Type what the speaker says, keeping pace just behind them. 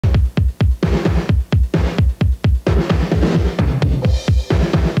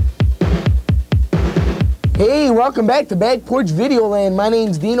Hey, welcome back to BackPorch Video Land. My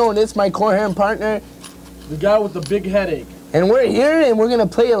name's Dino, and it's my coherent partner, the guy with the big headache. And we're here, and we're gonna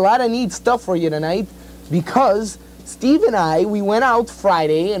play a lot of neat stuff for you tonight, because Steve and I, we went out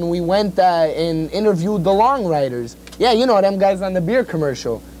Friday, and we went and interviewed the Long Riders. Yeah, you know them guys on the beer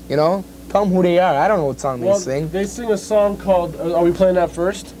commercial. You know, tell them who they are. I don't know what song they sing. They sing a song called. Are we playing that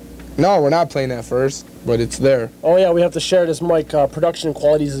first? No, we're not playing that first, but it's there. Oh yeah, we have to share this mic. Production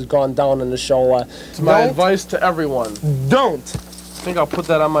qualities has gone down in the show. It's my advice to everyone. Don't. I think I'll put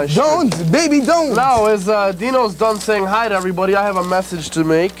that on my shirt. Don't, baby, don't. Now, as Dino's done saying hi to everybody, I have a message to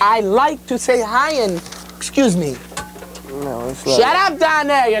make. I like to say hi and, excuse me. No, it's not. Shut up down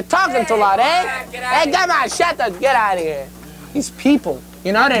there. You're talking too loud, eh? Hey, come on, shut up. Get out of here. These people,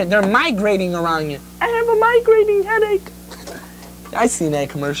 you know, they're migrating around you. I have a migrating headache. I seen that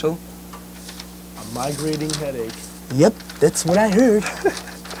commercial. A migrating headache. Yep, that's what I heard.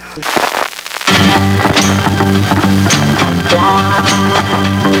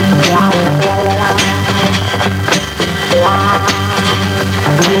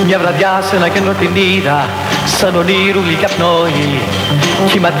 Μια βραδιά σε ένα κέντρο την είδα, σαν ονείρου λίγα πνοή.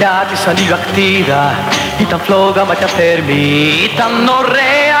 Κι η ματιά της σαν ηλιοακτήδα, ήταν φλόγα ματιά θέρμη. Ήταν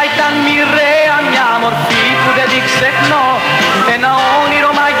ωραία, ήταν μοιραία, μια μορφή που δεν την ξεχνώ. Ένα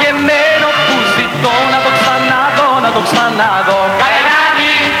όνειρο μαγεμένο που ζητώ να το ξαναδώ, να το ξαναδώ.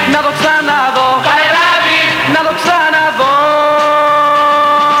 Καλεράβι, να το ξαναδώ. Καλεράβι, να το ξαναδώ.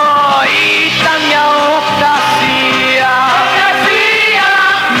 Ήταν μια οπτασία,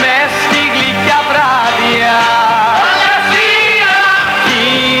 μες στη γλυκιά βράδια. Κι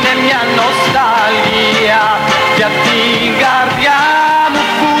είναι μια νοσταλγία για την καρδιά μου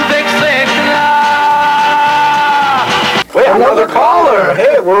που δεν ξεχνά. Wait, another caller.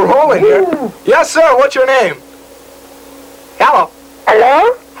 Hey, we're rolling here. Yes, sir. What's your name? Hello. Hello?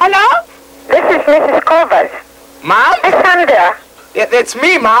 Hello? This is Mrs. Covers. Mom? It's Sandra. It's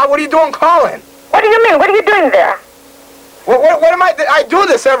me, Mom. What are you doing calling? What do you mean? What are you doing there? What am I do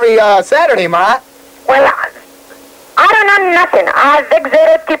this every Saturday, Ma. Well, I don't know nothing. Δεν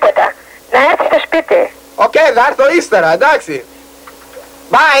ξέρω τίποτα. Να έρθει στο σπίτι. Okay, θα έρθω ύστερα, εντάξει.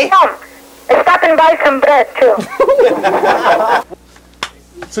 Bye. Stop and buy some bread, too.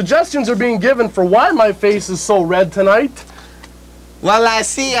 Suggestions are being given for why my face is so red tonight. Well, I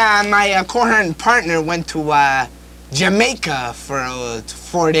see my coherent partner went to Jamaica for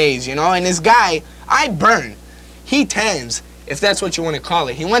 4 days, you know, and this guy, I burn. He tans, if that's what you want to call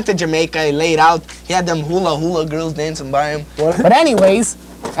it. He went to Jamaica, he laid out, he had them hula girls dancing by him. What? But anyways,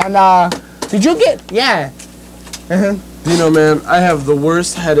 and did you get, yeah. Dino, man, I have the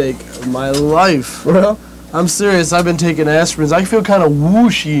worst headache of my life. Well, I'm serious. I've been taking aspirins. I feel kind of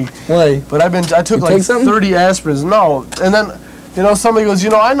whooshy. Why? But I took like 30 aspirins. No, and then, you know, somebody goes,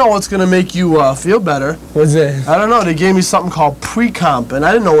 you know, I know what's gonna make you feel better. What's that? I don't know. They gave me something called pre-comp, and I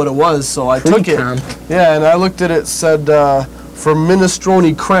didn't know what it was, so I took it. Yeah, and I looked at it. It said for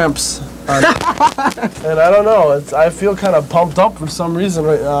minestrone cramps. And I don't know. I feel kind of pumped up for some reason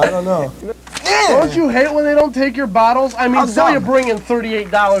right now. I don't know. Don't you hate when they don't take your bottles? I mean, say you're bringing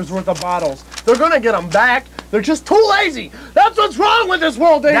 $38 worth of bottles. They're gonna get them back. They're just too lazy. That's what's wrong with this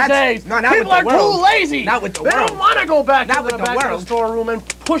world these days. No, not People with the are world. too lazy. Not with the They world. don't want to go back to the back of the storeroom and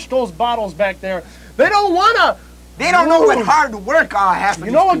push those bottles back there. They don't want to. They don't know what hard work half of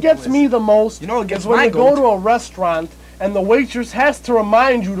You know what gets me the most? You know what gets is when my you go to a restaurant and the waitress has to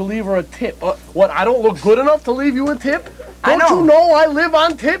remind you to leave her a tip. What, I don't look good enough to leave you a tip? Don't you know I live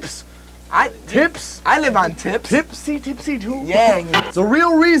on tips? Tips? I live on tips. Tipsy too. Yeah. The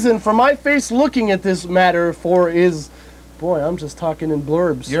real reason for my face looking at this matter is, boy, I'm just talking in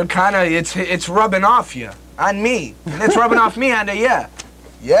blurbs. You're kind of, it's rubbing off you, on me. And it's rubbing off me onto you.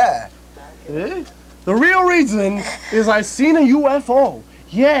 Yeah. Eh? The real reason is I seen a UFO.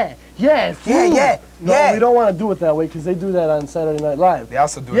 Yeah. No, we don't want to do it that way because they do that on Saturday Night Live. They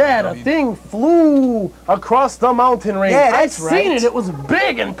also do it. Yeah, the thing flew across the mountain range. Yeah, that's I seen it. It was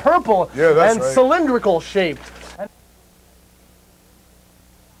big and purple and cylindrical shaped.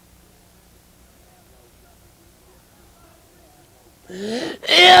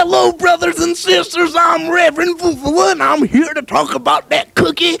 Hello, brothers and sisters. I'm Reverend Fufua, and I'm here to talk about that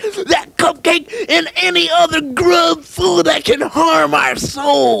cookie, that cupcake, and any other grub food that can harm our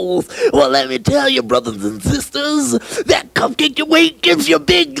souls. Well, let me tell you, brothers and sisters, that cupcake you eat gives you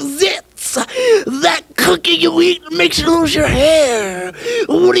big zits. That cookie you eat makes you lose your hair.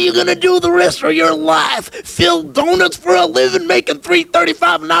 What are you gonna do the rest of your life? Fill donuts for a living, making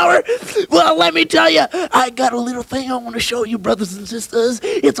 $3.35 an hour? Well, let me tell you, I got a little thing I want to show you, brothers and sisters.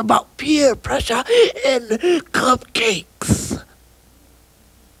 It's about peer pressure and cupcakes.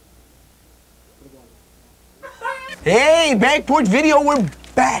 Hey, BackPorch Video, we're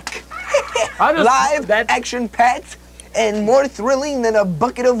back. Live, action-packed, and more thrilling than a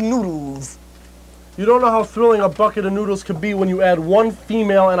bucket of noodles. You don't know how thrilling a bucket of noodles could be when you add one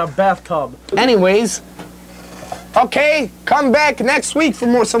female in a bathtub. Anyways, okay, come back next week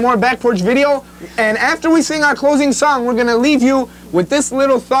for some more BackPorch Video. And after we sing our closing song, we're gonna leave you with this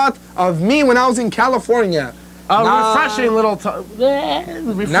little thought of me when I was in California. Refreshing little time.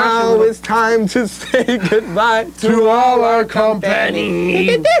 Now it's time to say goodbye to all our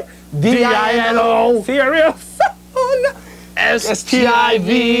company. D-I-N-O, serious,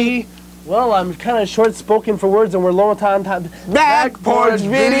 S-T-I-V. Well, I'm kind of short-spoken for words and we're low on time. BackPorch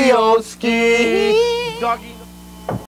Video Ski. Doggy.